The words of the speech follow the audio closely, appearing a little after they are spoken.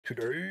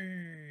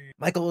today.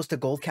 My goal is to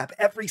gold cap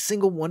every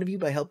single one of you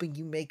by helping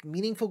you make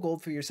meaningful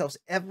gold for yourselves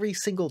every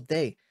single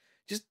day.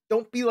 Just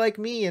don't be like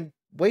me and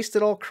waste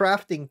it all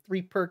crafting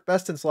 3 perk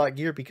best in slot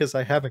gear because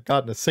I haven't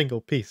gotten a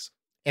single piece.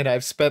 And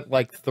I've spent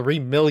like 3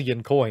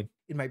 million coin.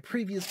 In my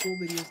previous gold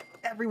videos,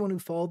 everyone who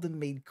followed them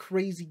made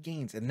crazy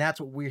gains, and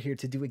that's what we're here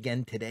to do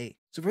again today.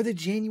 So for the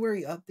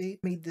January update, I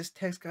made this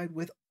text guide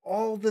with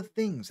all the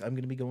things I'm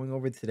going to be going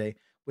over today,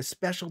 with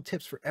special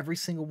tips for every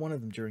single one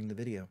of them during the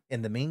video.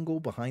 And the main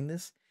goal behind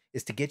this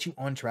is to get you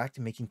on track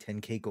to making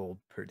 10k gold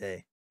per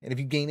day. And if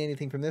you gain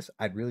anything from this,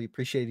 I'd really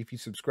appreciate it if you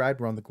subscribe.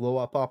 We're on the glow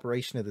up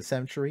operation of the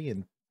century,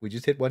 and we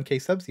just hit 1k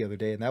subs the other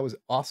day, and that was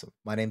awesome.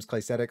 My name's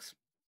Claysthetics,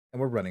 and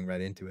we're running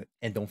right into it.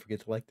 And don't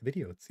forget to like the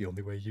video. It's the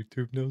only way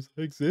YouTube knows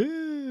I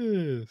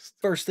exist.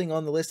 First thing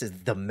on the list is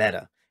the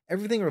meta.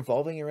 Everything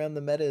revolving around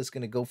the meta is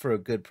going to go for a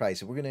good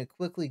price. And we're going to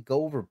quickly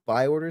go over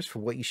buy orders for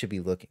what you should be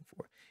looking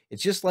for.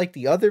 It's just like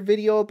the other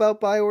video about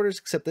buy orders,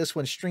 except this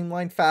one's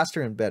streamlined,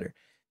 faster, and better.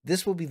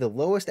 This will be the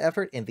lowest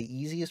effort and the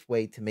easiest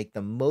way to make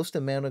the most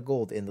amount of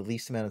gold in the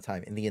least amount of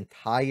time in the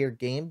entire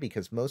game,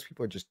 because most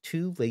people are just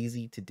too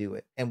lazy to do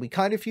it. And we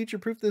kind of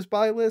future-proof this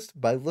buy list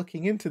by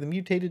looking into the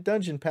mutated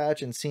dungeon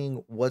patch and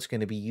seeing what's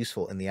going to be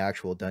useful in the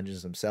actual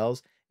dungeons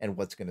themselves and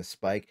what's going to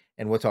spike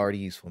and what's already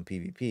useful in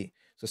PvP.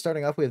 So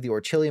starting off, we have the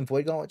Orchilium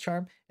Void Gauntlet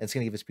Charm, and it's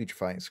going to give us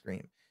Putrefying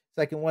Scream.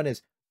 Second one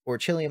is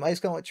Orchilium Ice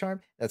Gauntlet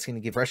Charm, that's going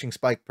to give Rushing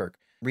Spike perk.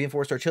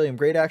 Reinforced Orchilium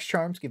Great Axe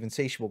Charms give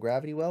Insatiable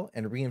Gravity Well,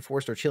 and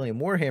Reinforced Orchilium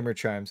Warhammer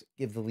Charms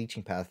give the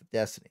Leeching Path of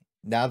Destiny.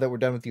 Now that we're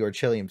done with the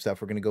Orchilium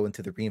stuff, we're going to go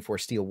into the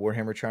Reinforced Steel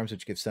Warhammer Charms,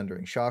 which give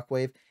Sundering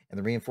Shockwave, and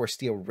the Reinforced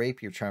Steel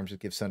Rapier Charms, which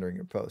give Sundering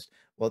Riposte.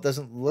 While it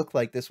doesn't look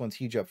like this one's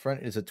huge up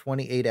front, it is a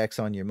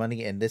 28x on your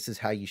money, and this is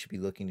how you should be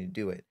looking to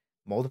do it.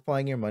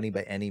 Multiplying your money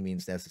by any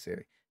means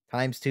necessary.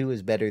 ×2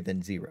 is better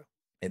than 0.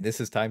 And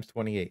this is times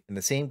 28. And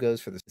the same goes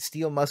for the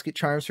Steel Musket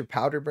Charms for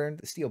Powder Burn,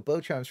 the Steel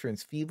Bow Charms for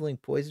Enfeebling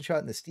Poison Shot,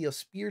 and the Steel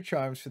Spear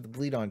Charms for the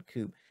Bleed on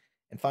Coup.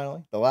 And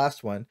finally, the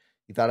last one.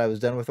 You thought I was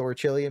done with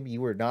Orchilium?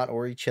 You were not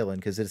Ori chillin',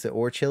 because it's the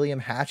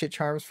Orchilium Hatchet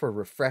Charms for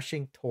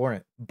Refreshing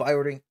Torrent. By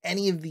ordering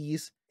any of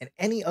these and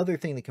any other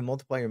thing that can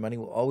multiply your money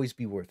will always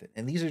be worth it.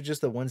 And these are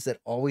just the ones that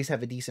always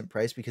have a decent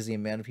price because the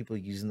amount of people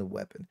using the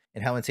weapon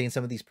and how insane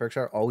some of these perks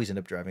are always end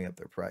up driving up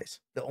their price.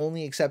 The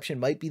only exception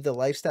might be the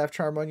Life Staff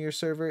Charm on your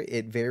server.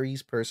 It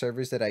varies per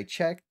servers that I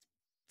checked.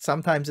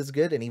 Sometimes it's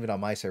good, and even on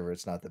my server,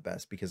 it's not the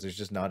best because there's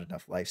just not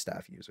enough Life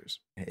Staff users.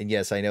 And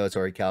yes, I know it's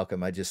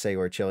Orichalcum. I just say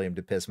Orchilium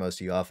to piss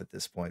most of you off at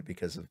this point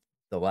because of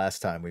the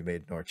last time we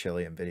made an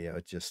Orchilium video.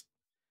 It just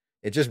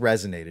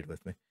resonated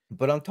with me.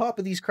 But on top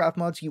of these craft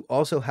mods, you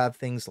also have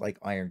things like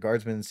Iron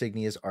Guardsman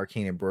Insignias,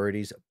 Arcane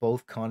Embroideries.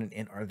 Both con and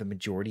int are the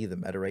majority of the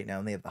meta right now,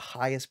 and they have the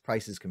highest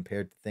prices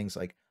compared to things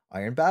like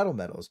Iron Battle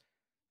Medals,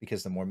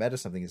 because the more meta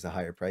something is, the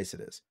higher price it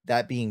is.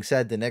 That being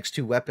said, the next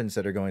 2 weapons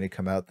that are going to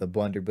come out, the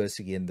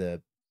Blunderbussy and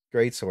the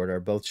Greatsword, are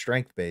both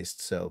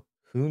strength-based, so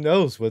who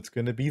knows what's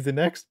going to be the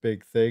next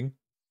big thing.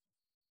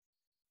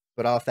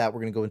 But off that,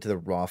 we're going to go into the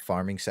raw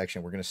farming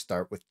section. We're going to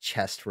start with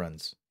chest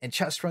runs. And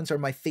chest runs are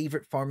my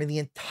favorite farm in the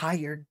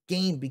entire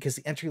game because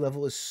the entry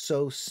level is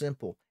so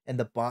simple and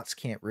the bots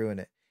can't ruin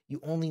it. You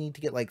only need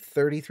to get like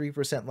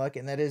 33% luck,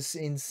 and that is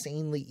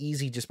insanely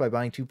easy just by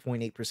buying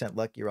 2.8%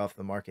 luck gear off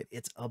the market.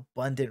 It's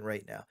abundant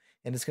right now,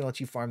 and it's going to let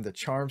you farm the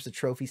charms, the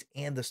trophies,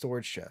 and the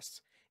storage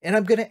chests. And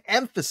I'm going to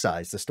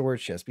emphasize the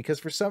storage chest because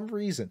for some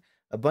reason,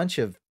 a bunch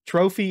of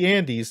trophy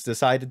Andes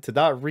decided to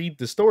not read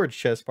the storage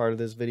chest part of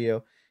this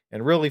video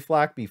and really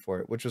flack me for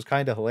it, which was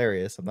kind of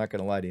hilarious. I'm not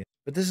going to lie to you.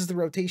 But this is the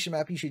rotation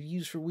map you should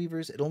use for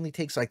Weavers. It only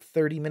takes like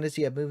 30 minutes.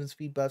 You have movement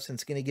speed buffs, and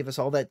it's going to give us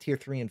all that tier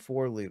 3 and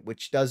 4 loot,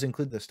 which does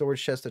include the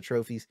storage chest, the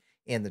trophies,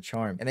 and the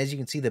charm. And as you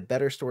can see, the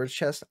better storage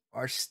chests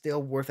are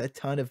still worth a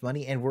ton of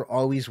money, and were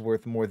always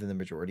worth more than the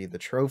majority of the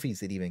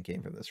trophies that even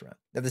came from this run.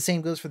 Now, the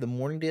same goes for the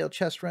Morningdale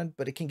chest run,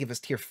 but it can give us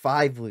tier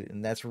 5 loot,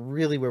 and that's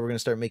really where we're going to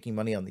start making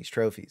money on these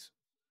trophies.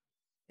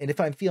 And if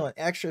I'm feeling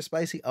extra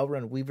spicy, I'll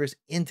run Weavers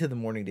into the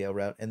Morningdale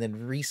route and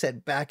then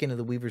reset back into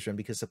the Weavers run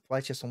because supply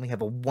chests only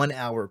have a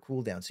 1-hour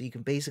cooldown, so you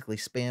can basically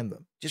spam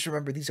them. Just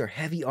remember, these are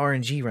heavy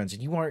RNG runs,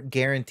 and you aren't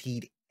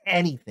guaranteed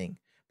anything,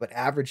 but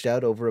averaged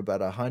out over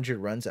about 100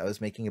 runs, I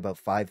was making about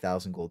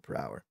 5,000 gold per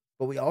hour.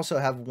 But we also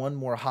have one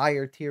more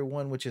higher tier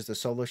 1, which is the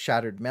Solo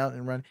Shattered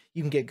Mountain run.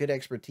 You can get good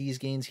expertise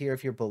gains here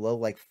if you're below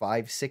like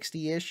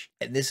 560-ish.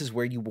 And this is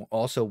where you will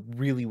also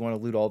really want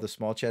to loot all the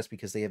small chests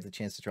because they have the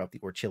chance to drop the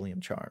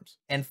Orchilium charms.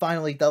 And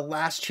finally, the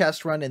last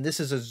chest run, and this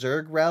is a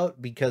Zerg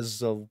route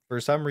because for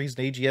some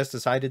reason AGS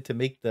decided to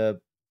make the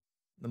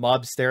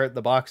mobs stare at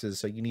the boxes,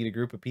 so you need a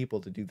group of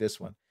people to do this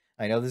one.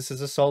 I know this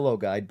is a solo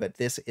guide, but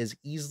this is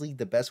easily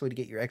the best way to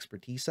get your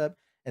expertise up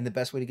and the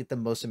best way to get the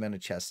most amount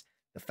of chests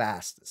the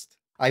fastest.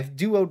 I've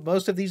duoed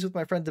most of these with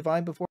my friend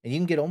Divine before, and you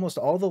can get almost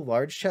all the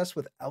large chests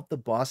without the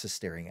bosses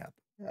staring at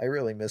them. I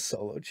really miss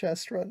solo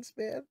chest runs,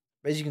 man.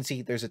 As you can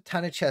see, there's a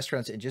ton of chest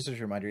runs, and just as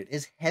a reminder, it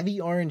is heavy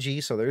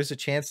RNG, so there is a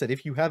chance that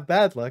if you have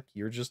bad luck,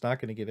 you're just not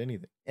going to get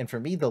anything. And for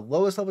me, the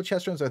lowest level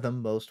chest runs are the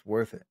most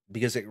worth it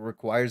because it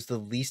requires the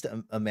least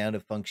amount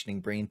of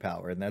functioning brain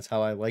power, and that's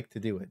how I like to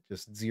do it.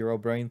 Just 0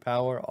 brain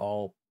power,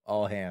 all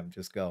ham,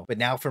 just go. But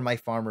now for my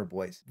farmer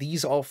boys.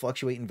 These all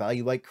fluctuate in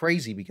value like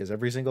crazy because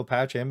every single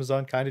patch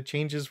Amazon kind of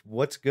changes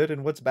what's good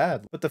and what's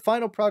bad. But the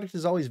final product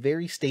is always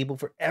very stable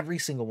for every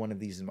single one of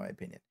these, in my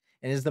opinion,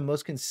 and is the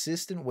most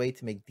consistent way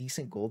to make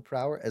decent gold per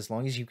hour as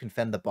long as you can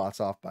fend the bots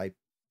off by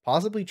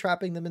possibly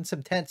trapping them in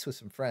some tents with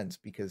some friends,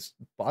 because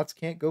bots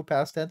can't go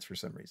past tents for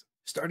some reason.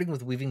 Starting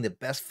with weaving, the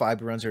best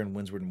fiber runs are in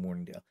Windsward and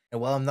Morningdale. And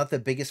while I'm not the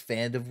biggest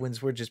fan of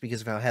Windsward just because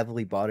of how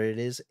heavily botted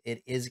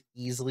it is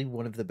easily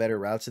one of the better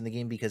routes in the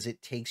game because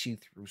it takes you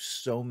through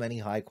so many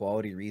high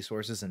quality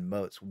resources and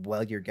moats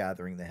while you're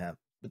gathering the hemp.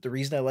 But the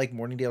reason I like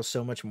Morningdale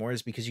so much more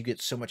is because you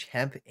get so much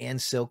hemp and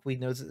silkweed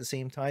nodes at the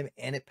same time,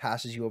 and it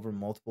passes you over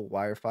multiple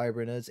wire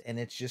fiber nodes, and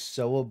it's just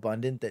so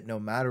abundant that no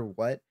matter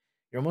what,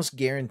 you're almost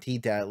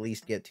guaranteed to at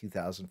least get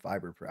 2,000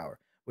 fiber per hour,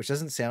 which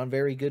doesn't sound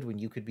very good when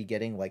you could be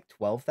getting like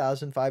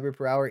 12,000 fiber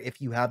per hour if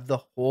you have the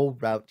whole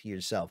route to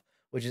yourself,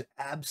 which is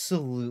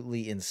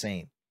absolutely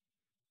insane.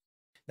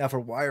 Now for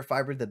wire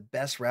fiber, the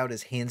best route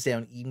is hands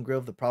down Eden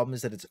Grove. The problem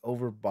is that it's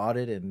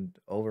overbotted and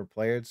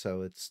overplayed,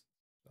 so it's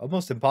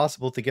almost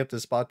impossible to get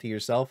this spot to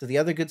yourself. So the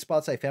other good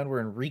spots I found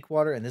were in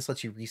Reekwater, and this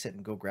lets you reset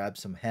and go grab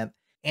some hemp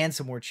and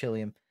some more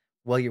chilium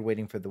while you're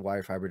waiting for the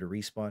wire fiber to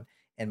respawn.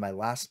 And my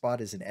last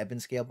spot is in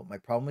Ebonscale, but my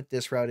problem with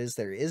this route is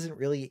there isn't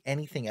really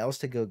anything else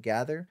to go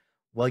gather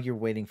while you're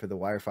waiting for the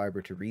wire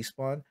fiber to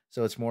respawn.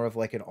 So it's more of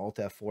like an Alt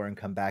F4 and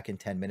come back in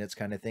 10 minutes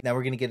kind of thing. Now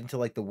we're going to get into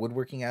like the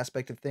woodworking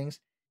aspect of things.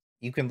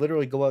 You can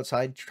literally go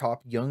outside,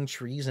 chop young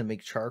trees and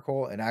make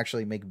charcoal and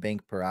actually make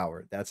bank per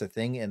hour. That's a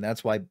thing, and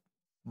that's why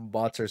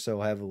bots are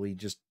so heavily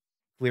just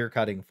clear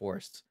cutting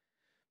forests.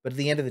 But at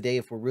the end of the day,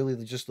 if we're really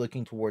just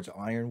looking towards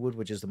ironwood,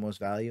 which is the most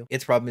value,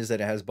 its problem is that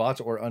it has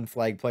bots or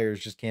unflagged players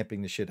just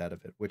camping the shit out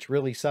of it, which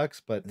really sucks.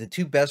 But the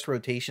two best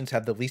rotations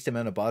have the least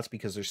amount of bots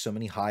because there's so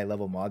many high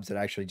level mobs that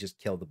actually just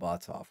kill the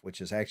bots off,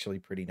 which is actually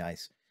pretty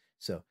nice.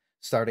 So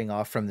starting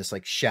off from this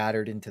like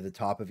shattered into the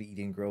top of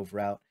Eden Grove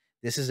route,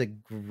 this is a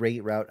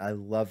great route. I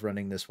love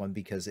running this one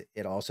because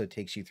it also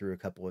takes you through a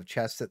couple of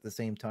chests at the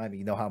same time.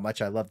 You know how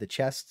much I love the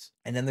chests.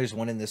 And then there's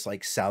one in this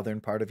like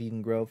southern part of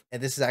Eden Grove.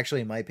 And this is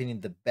actually, in my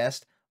opinion, the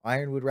best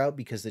ironwood route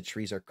because the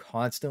trees are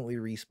constantly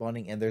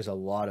respawning and there's a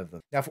lot of them.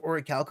 Now for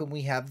Orichalcum,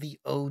 we have the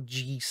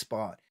OG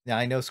spot. Now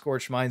I know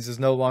Scorched Mines is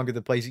no longer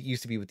the place it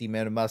used to be with the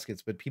amount of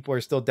muskets, but people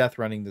are still death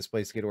running this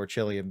place to get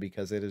Orchilium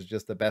because it is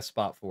just the best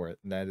spot for it.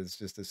 And that is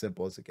just as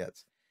simple as it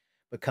gets.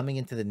 But coming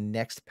into the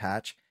next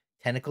patch,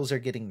 tentacles are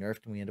getting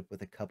nerfed and we end up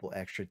with a couple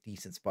extra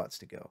decent spots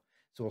to go.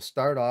 So we'll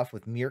start off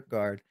with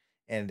Mirkgard,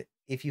 and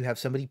if you have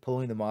somebody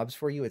pulling the mobs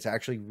for you, it's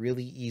actually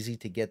really easy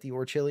to get the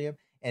Orchilium,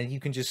 and you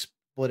can just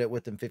split it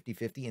with them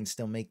 50-50 and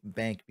still make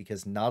bank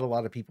because not a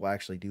lot of people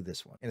actually do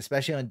this one. And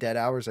especially on dead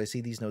hours, I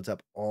see these nodes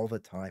up all the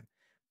time.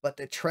 But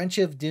the Trench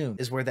of Doom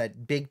is where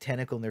that big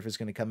tentacle nerf is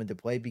going to come into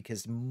play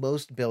because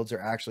most builds are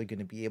actually going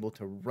to be able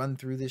to run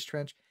through this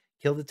trench,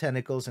 kill the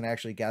tentacles, and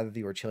actually gather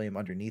the Orchilium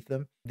underneath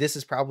them. This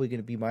is probably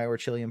going to be my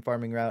Orchilium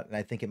farming route, and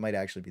I think it might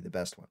actually be the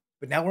best one.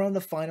 But now we're on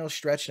the final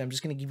stretch, and I'm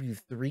just going to give you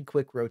 3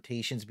 quick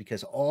rotations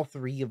because all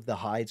 3 of the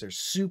hides are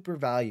super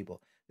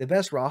valuable. The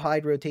best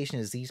rawhide rotation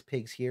is these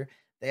pigs here.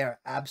 They are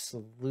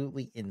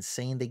absolutely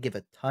insane. They give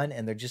a ton,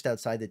 and they're just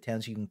outside the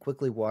town, so you can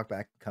quickly walk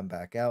back and come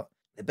back out.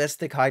 The best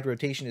thick hide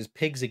rotation is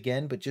pigs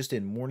again, but just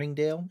in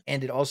Morningdale,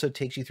 and it also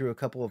takes you through a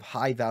couple of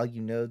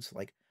high-value nodes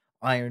like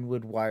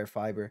ironwood, wire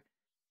fiber,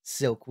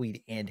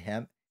 silkweed, and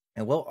hemp.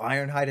 And while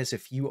Ironhide has a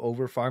few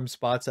overfarm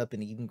spots up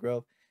in Eden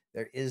Grove,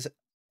 there is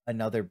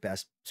another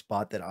best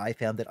spot that I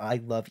found that I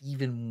love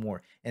even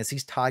more, and it's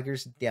these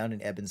tigers down in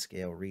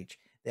Ebonscale Reach.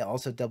 They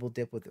also double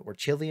dip with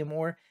Orchilium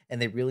ore,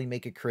 and they really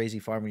make a crazy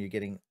farm when you're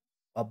getting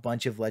a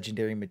bunch of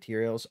legendary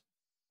materials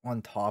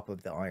on top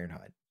of the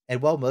Ironhide.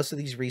 And while most of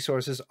these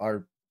resources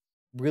are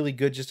really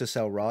good just to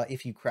sell raw,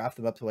 if you craft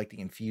them up to like the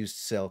infused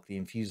silk, the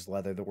infused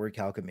leather, the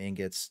Orichalcum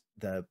ingots,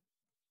 the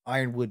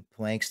ironwood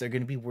planks, they're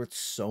going to be worth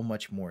so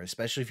much more,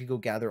 especially if you go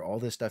gather all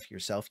this stuff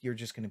yourself. You're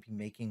just going to be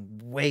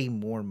making way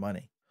more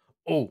money.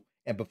 Oh,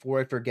 and before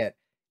I forget,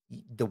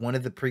 one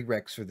of the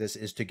prereqs for this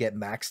is to get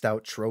maxed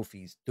out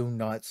trophies. Do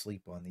not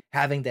sleep on these.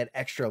 Having that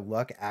extra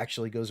luck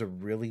actually goes a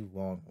really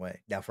long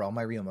way. Now, for all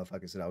my real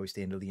motherfuckers that always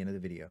stay until the end of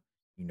the video,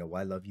 you know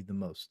I love you the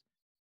most.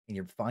 And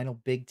your final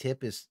big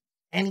tip is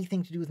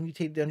anything to do with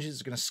mutated dungeons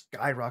is going to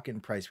skyrocket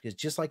in price because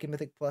just like in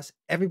Mythic Plus,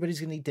 everybody's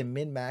going to need to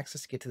min-max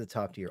this to get to the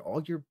top tier.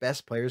 All your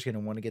best players are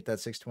going to want to get that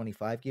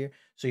 625 gear.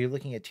 So you're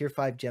looking at tier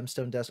 5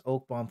 gemstone dust,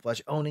 oak bomb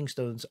flesh, owning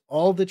stones,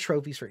 all the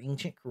trophies for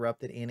ancient,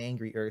 corrupted, and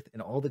angry earth,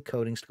 and all the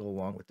coatings to go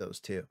along with those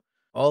too.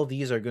 All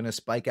these are going to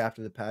spike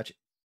after the patch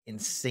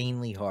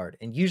insanely hard.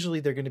 And usually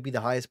they're going to be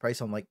the highest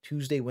price on like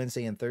Tuesday,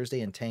 Wednesday, and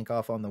Thursday and tank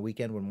off on the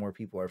weekend when more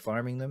people are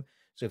farming them.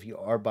 So if you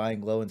are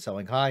buying low and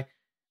selling high,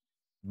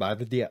 buy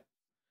the dip.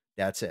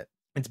 That's it.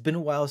 It's been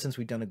a while since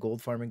we've done a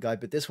gold farming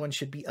guide, but this one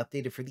should be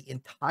updated for the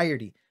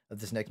entirety of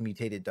this next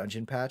mutated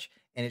dungeon patch,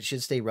 and it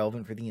should stay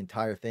relevant for the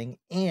entire thing.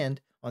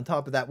 And on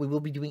top of that, we will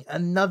be doing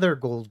another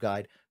gold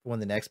guide for when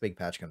the next big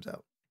patch comes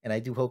out. And I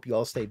do hope you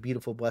all stay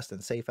beautiful, blessed,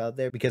 and safe out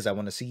there, because I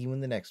want to see you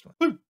in the next one.